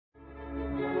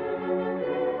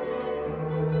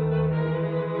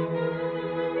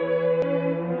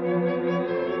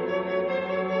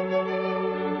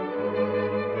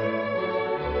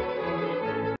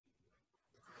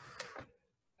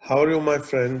How are you, my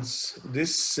friends?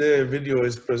 This video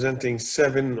is presenting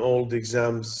 7 old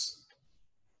exams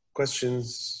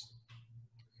questions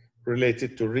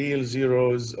related to real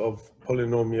zeros of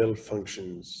polynomial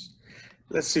functions.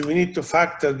 Let's see, we need to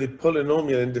factor the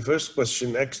polynomial in the first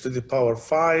question, x to the power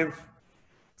 5.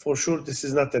 For sure, this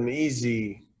is not an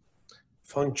easy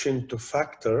function to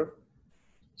factor,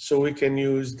 so we can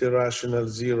use the rational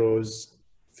zeros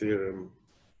theorem,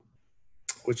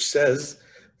 which says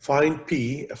find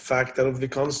p, a factor of the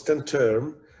constant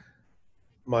term,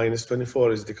 minus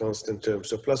 24 is the constant term.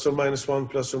 So plus or minus 1,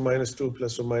 plus or minus 2,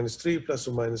 plus or minus 3, plus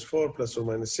or minus 4, plus or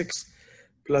minus 6,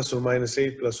 plus or minus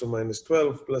 8, plus or minus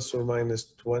 12, plus or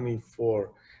minus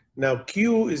 24. Now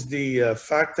q is the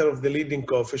factor of the leading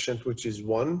coefficient, which is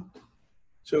 1.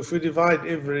 So if we divide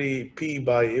every p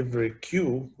by every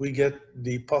q, we get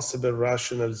the possible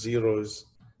rational zeros.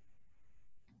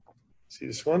 See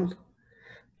this one?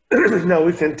 Now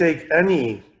we can take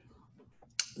any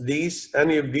of these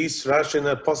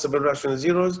possible rational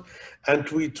zeros, and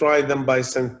we try them by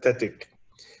synthetic.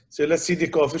 So let's see the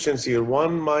coefficients here.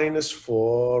 1 minus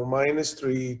 4 minus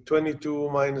 3, 22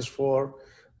 minus 4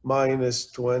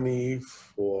 minus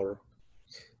 24.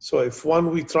 So if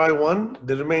we try 1,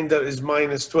 the remainder is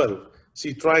minus 12.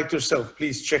 See, try it yourself.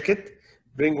 Please check it.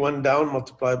 Bring 1 down,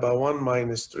 multiply by 1,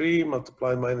 minus 3,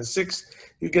 multiply minus 6.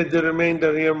 You get the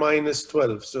remainder here, minus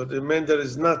 12. So the remainder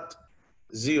is not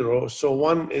 0. So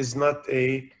 1 is not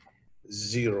a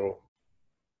 0.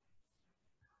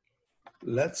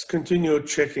 Let's continue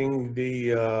checking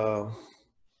the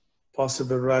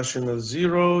possible rational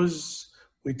zeros.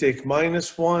 We take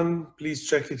minus 1. Please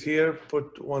check it here.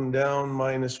 Put 1 down,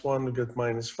 minus 1, we get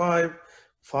minus 5.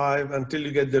 5 until you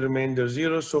get the remainder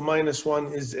 0. So minus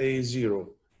 1 is a 0.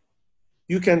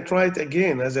 You can try it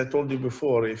again, as I told you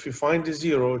before. If you find a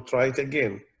 0, try it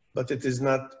again, but it is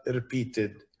not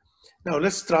repeated. Now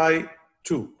let's try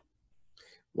 2.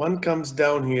 1 comes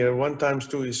down here. 1 times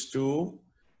 2 is 2.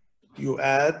 You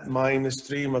add minus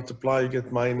 3, multiply, you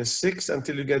get minus 6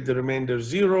 until you get the remainder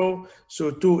 0. So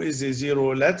 2 is a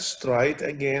 0. Let's try it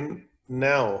again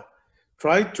now.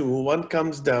 Try 2, 1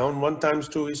 comes down, 1 times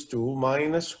 2 is 2,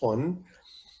 minus 1,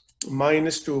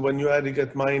 minus 2, when you add you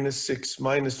get minus 6,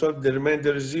 minus 12, the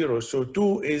remainder is 0. So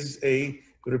 2 is a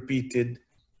repeated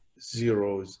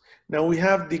zeros. Now we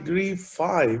have degree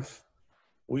 5.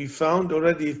 We found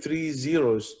already 3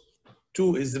 zeros.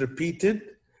 2 is repeated,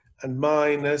 and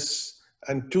minus,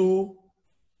 and 2,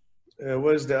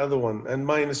 where's the other one? And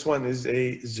minus 1 is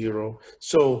a 0.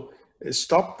 So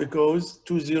stop because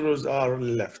 2 zeros are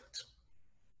left.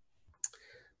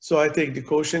 So I take the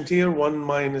quotient here, 1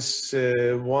 minus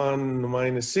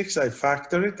 6, I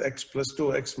factor it, x plus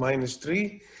 2, x minus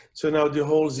 3. So now the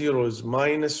whole zero is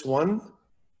minus 1,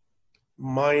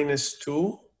 minus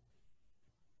 2,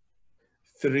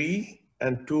 3,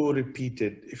 and 2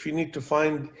 repeated. If you need to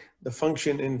find the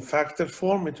function in factor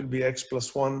form, it will be x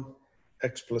plus 1,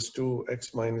 x plus 2,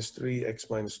 x minus 3,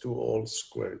 x minus 2 all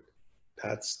squared.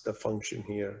 That's the function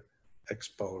here, x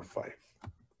power 5.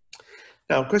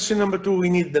 Now, question number 2, we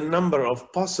need the number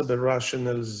of possible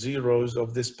rational zeros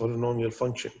of this polynomial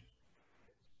function.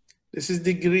 This is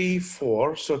degree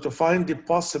 4. So to find the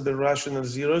possible rational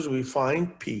zeros, we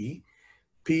find p.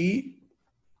 P,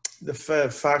 the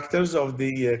factors of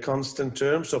the constant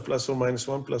term, so plus or minus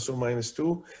 1, plus or minus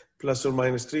 2, plus or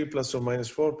minus 3, plus or minus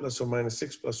 4, plus or minus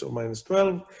 6, plus or minus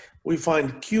 12. We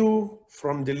find q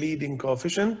from the leading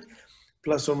coefficient,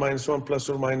 plus or minus 1, plus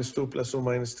or minus 2, plus or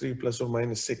minus 3, plus or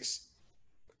minus 6.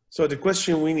 So the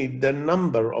question, we need the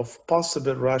number of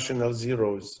possible rational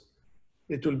zeros.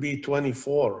 It will be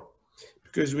 24,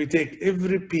 because we take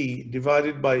every p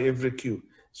divided by every q.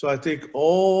 So I take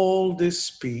all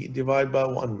this p divided by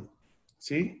 1.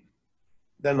 See?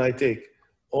 Then I take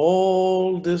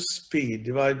all this p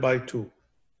divided by 2.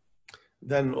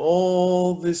 Then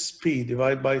all this p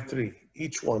divided by 3,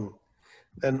 each one.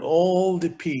 Then all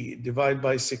the p divided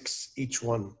by 6, each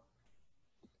one.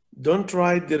 Don't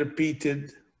write the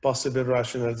repeated possible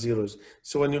rational zeros.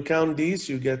 So when you count these,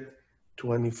 you get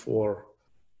 24.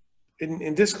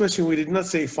 In this question, we did not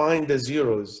say find the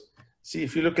zeros. See,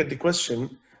 if you look at the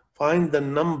question, find the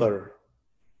number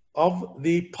of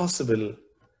the possible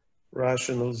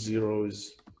rational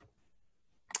zeros.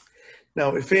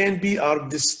 Now, if A and B are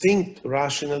distinct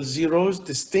rational zeros,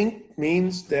 distinct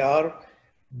means they are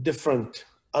different,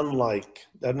 unlike,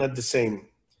 they're not the same.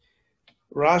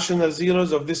 Rational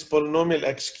zeros of this polynomial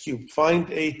x cubed. Find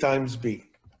a times b.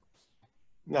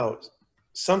 Now,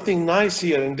 something nice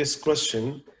here in this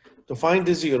question, to find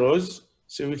the zeros,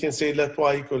 so we can say let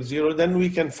y equals 0, then we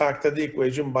can factor the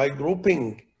equation by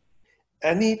grouping.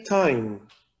 Anytime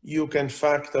you can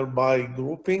factor by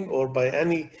grouping or by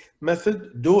any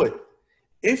method, do it.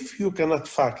 If you cannot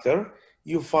factor,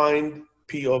 you find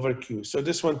P over Q. So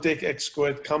this one, take x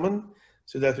squared common.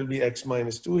 So that will be x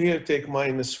minus 2 here. Take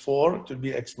minus 4, it will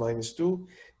be x minus 2.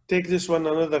 Take this one,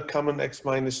 another common x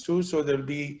minus 2. So there will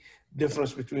be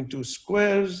difference between two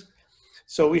squares.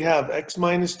 So we have x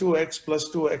minus 2, x plus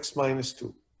 2, x minus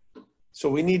 2. So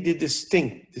we need the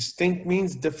distinct. Distinct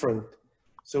means different.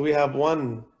 So we have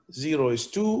 1, 0 is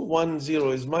 2, 1,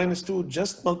 0 is minus 2.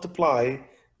 Just multiply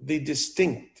the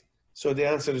distinct. So the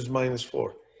answer is minus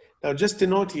 4. Now just a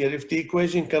note here, if the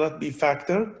equation cannot be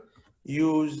factored,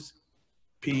 use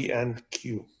P and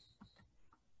Q.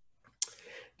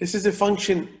 This is a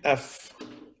function f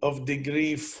of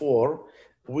degree 4.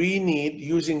 We need,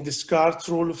 using Descartes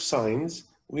Rule of Signs,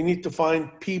 we need to find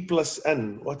P plus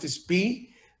n. What is P?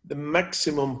 The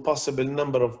maximum possible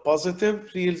number of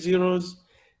positive real zeros.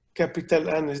 Capital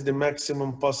N is the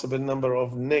maximum possible number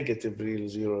of negative real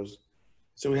zeros.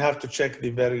 So we have to check the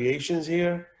variations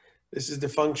here. This is the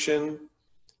function.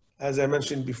 As I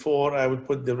mentioned before, I would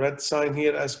put the red sign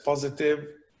here as positive,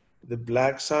 the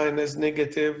black sign as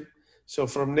negative. So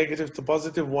from negative to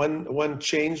positive, one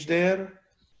change there.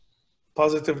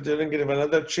 Positive to negative,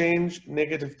 another change.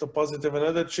 Negative to positive,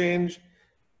 another change.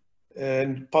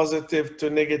 And positive to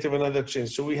negative, another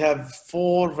change. So we have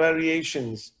 4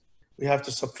 variations. We have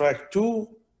to subtract 2,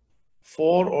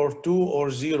 4, or 2,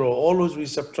 or 0. Always we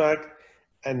subtract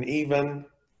an even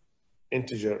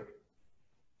integer.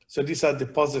 So these are the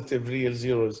positive real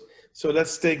zeros. So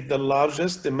let's take the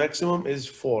largest, the maximum is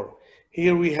 4.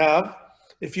 Here we have,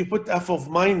 if you put f of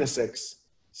minus x,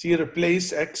 see,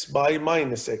 replace x by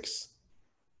minus x.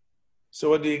 So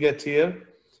what do you get here?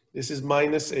 This is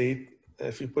minus 8.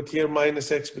 If you put here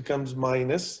minus x becomes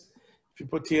minus. If you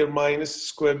put here minus,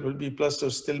 squared will be plus, so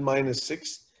still minus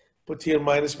 6. Put here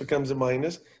minus becomes a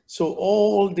minus. So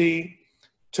all the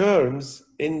terms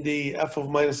in the f of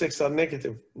minus x are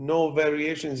negative. No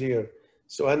variations here.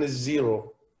 So n is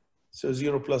 0. So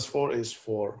 0 plus 4 is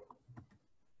 4.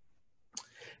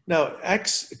 Now,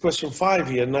 x, question 5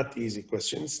 here, not easy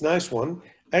question. It's a nice one.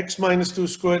 X minus 2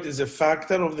 squared is a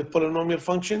factor of the polynomial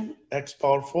function, x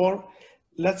power 4.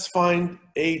 Let's find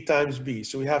a times b.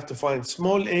 So we have to find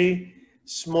small a,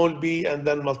 small b, and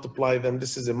then multiply them.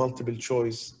 This is a multiple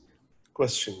choice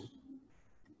question.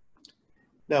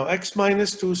 Now, x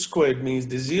minus 2 squared means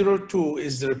the 0, 2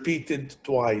 is repeated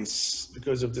twice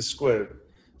because of the square.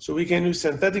 So we can use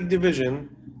synthetic division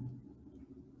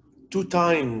 2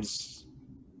 times.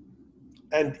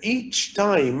 And each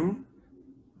time,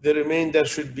 the remainder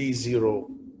should be 0.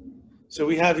 So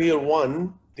we have here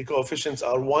 1. The coefficients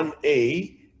are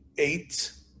 1a,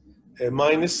 8,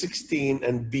 minus 16,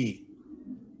 and b.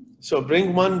 So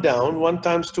bring 1 down. 1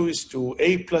 times 2 is 2.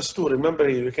 A plus 2. Remember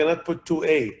here, you cannot put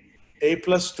 2a. A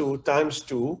plus 2 times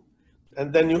 2.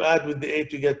 And then you add with the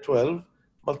 8, you get 12.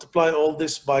 Multiply all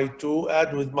this by 2.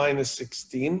 Add with minus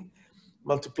 16.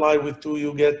 Multiply with 2,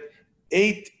 you get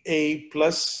 8a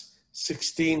plus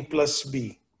 16 plus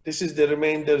b. This is the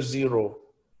remainder 0.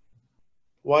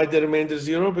 Why the remainder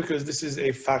 0? Because this is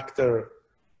a factor.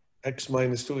 X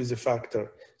minus 2 is a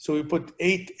factor. So we put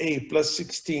 8a plus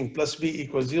 16 plus b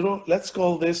equals 0. Let's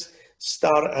call this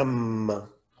star m.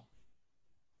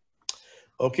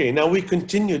 Okay, now we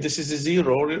continue. This is a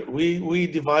 0. We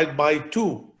divide by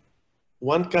 2.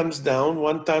 1 comes down.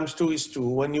 1 times 2 is 2.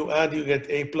 When you add, you get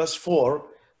a plus 4.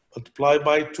 Multiply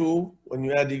by 2. When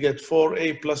you add, you get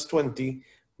 4a plus 20.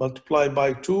 Multiply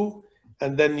by 2.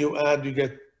 And then you add, you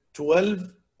get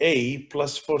 12a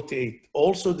plus 48.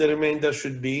 Also, the remainder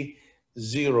should be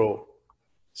 0.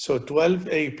 So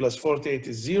 12a plus 48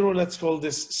 is 0. Let's call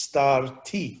this star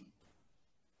t.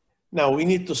 Now we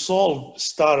need to solve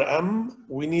star m.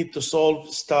 We need to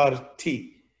solve star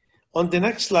t. On the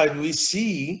next slide, we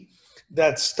see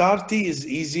that star t is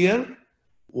easier.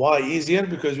 Why easier?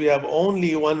 Because we have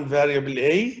only one variable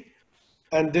a.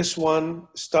 And this one,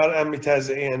 star m, it has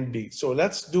a and b. So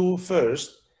let's do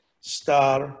first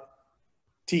star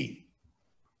t.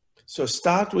 So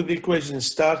start with the equation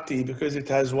star t because it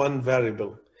has one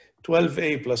variable.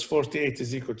 12a plus 48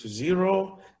 is equal to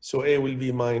 0. So a will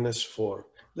be minus 4.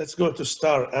 Let's go to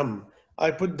star m.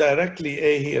 I put directly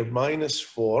a here, minus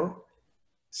 4.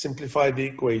 Simplify the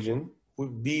equation.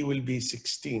 B will be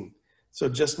 16. So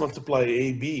just multiply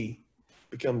ab.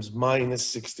 Becomes minus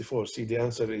 64. See, the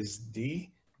answer is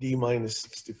D, D minus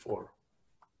 64.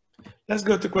 Let's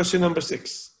go to question number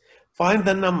 6. Find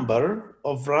the number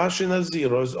of rational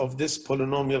zeros of this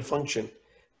polynomial function,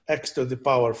 x to the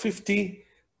power 50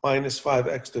 minus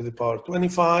 5x to the power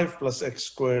 25 plus x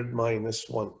squared minus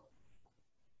 1.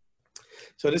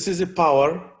 So this is a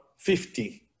power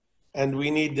 50. and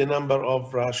we need the number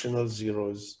of rational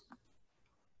zeros.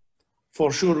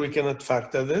 For sure, we cannot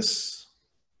factor this.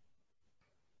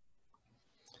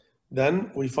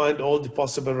 Then we find all the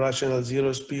possible rational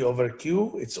zeros, P over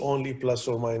Q. It's only plus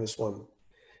or minus 1.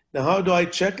 Now, how do I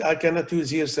check? I cannot use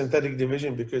here synthetic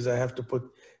division because I have to put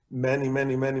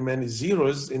many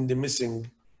zeros in the missing.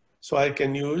 So I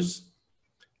can use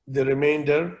the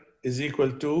remainder is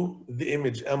equal to the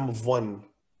image m of 1.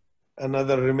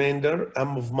 Another remainder,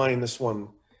 m of minus 1.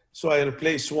 So I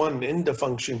replace 1 in the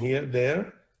function here,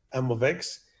 there, m of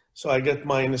x. So I get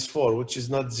minus 4, which is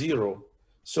not 0.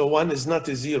 So 1 is not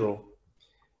a 0.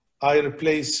 I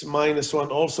replace minus 1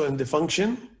 also in the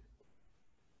function.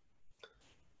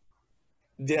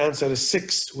 The answer is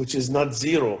 6, which is not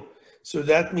 0. So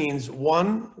that means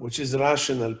 1, which is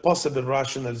rational, possible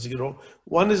rational 0.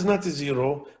 1 is not a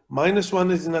 0. Minus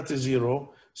 1 is not a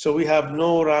 0. So we have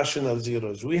no rational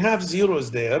zeros. We have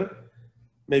zeros there,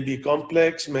 maybe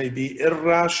complex, maybe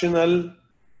irrational,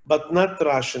 but not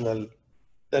rational.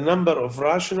 The number of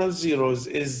rational zeros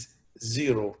is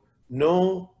 0.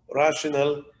 No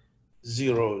rational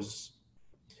zeros.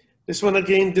 This one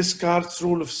again, Descartes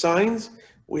Rule of Signs.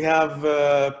 We have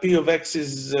P of x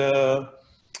is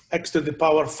x to the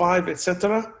power 5,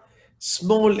 etc.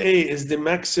 Small a is the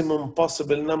maximum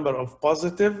possible number of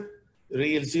positive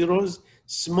real zeros.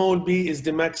 Small b is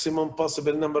the maximum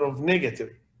possible number of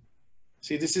negative.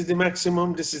 See, this is the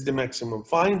maximum, this is the maximum.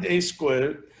 Find a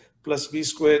squared plus b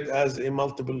squared as a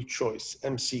multiple choice,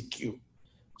 MCQ.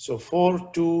 So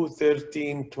 4, 2,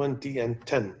 13, 20, and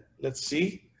 10. Let's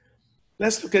see.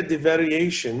 Let's look at the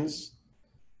variations.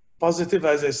 Positive,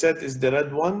 as I said, is the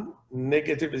red one.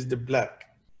 Negative is the black.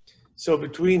 So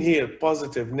between here,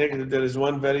 positive, negative, there is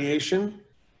one variation.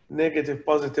 Negative,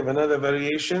 positive, another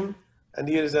variation. And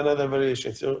here is another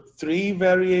variation. So 3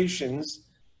 variations,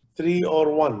 3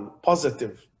 or 1,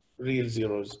 positive real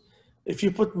zeros. If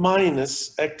you put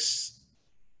minus x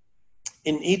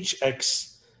in each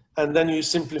x, and then you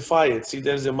simplify it. See,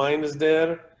 there's a minus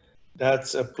there.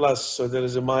 That's a plus, so there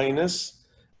is a minus.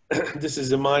 This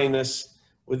is a minus.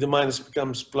 With the minus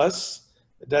becomes plus.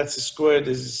 That's squared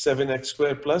is 7x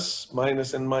squared plus.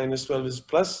 Minus and minus 12 is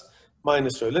plus.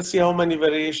 Minus 12. Let's see how many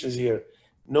variations here.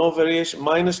 No variation.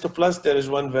 Minus to plus, there is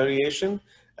one variation.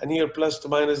 And here plus to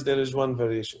minus, there is one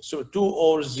variation. So 2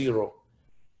 or 0.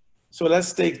 So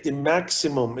let's take the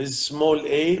maximum is small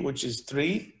a, which is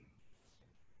 3.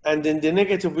 And in the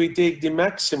negative, we take the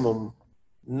maximum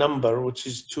number, which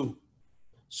is 2.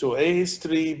 So a is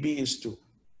 3, b is 2.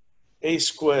 A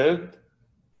squared,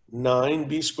 9,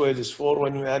 b squared is 4.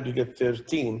 When you add, you get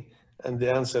 13. And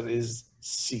the answer is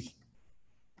C.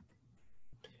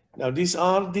 Now, these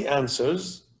are the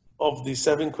answers of the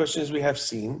 7 questions we have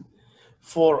seen.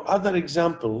 For other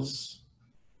examples,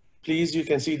 please, you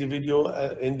can see the video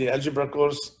in the Algebra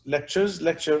Course Lectures,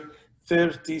 Lecture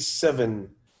 37,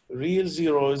 Real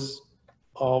Zeros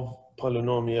of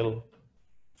Polynomial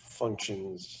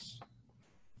Functions.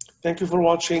 Thank you for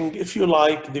watching. If you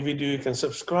like the video, you can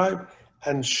subscribe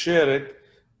and share it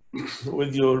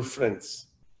with your friends.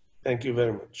 Thank you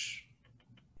very much.